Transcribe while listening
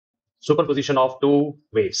superposition of two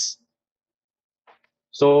waves.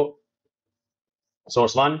 So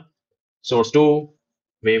source 1, source 2,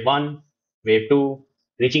 wave 1, wave 2,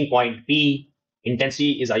 reaching point P,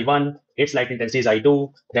 intensity is I1, its light intensity is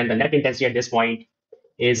I2, then the net intensity at this point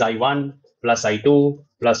is I1 plus I2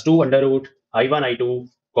 plus 2 under root I1 I2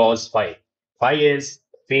 cos phi. Phi is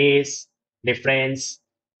phase difference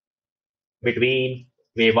between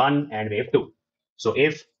wave 1 and wave 2. So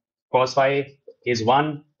if cos phi is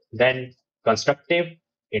 1, then constructive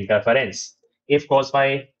interference. If cos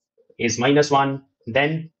phi is -1,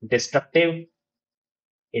 then destructive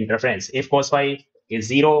interference. If cos phi is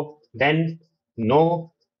 0, then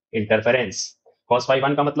no interference. Cos phi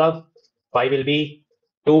 1 का मतलब phi will be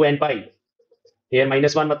 2n pi. Here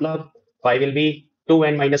 -1 मतलब phi will be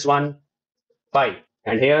 2n minus 1 pi.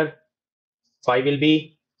 And here phi will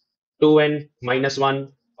be 2n minus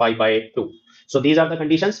 1 pi by 2. So these are the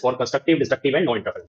conditions for constructive, destructive, and no interference.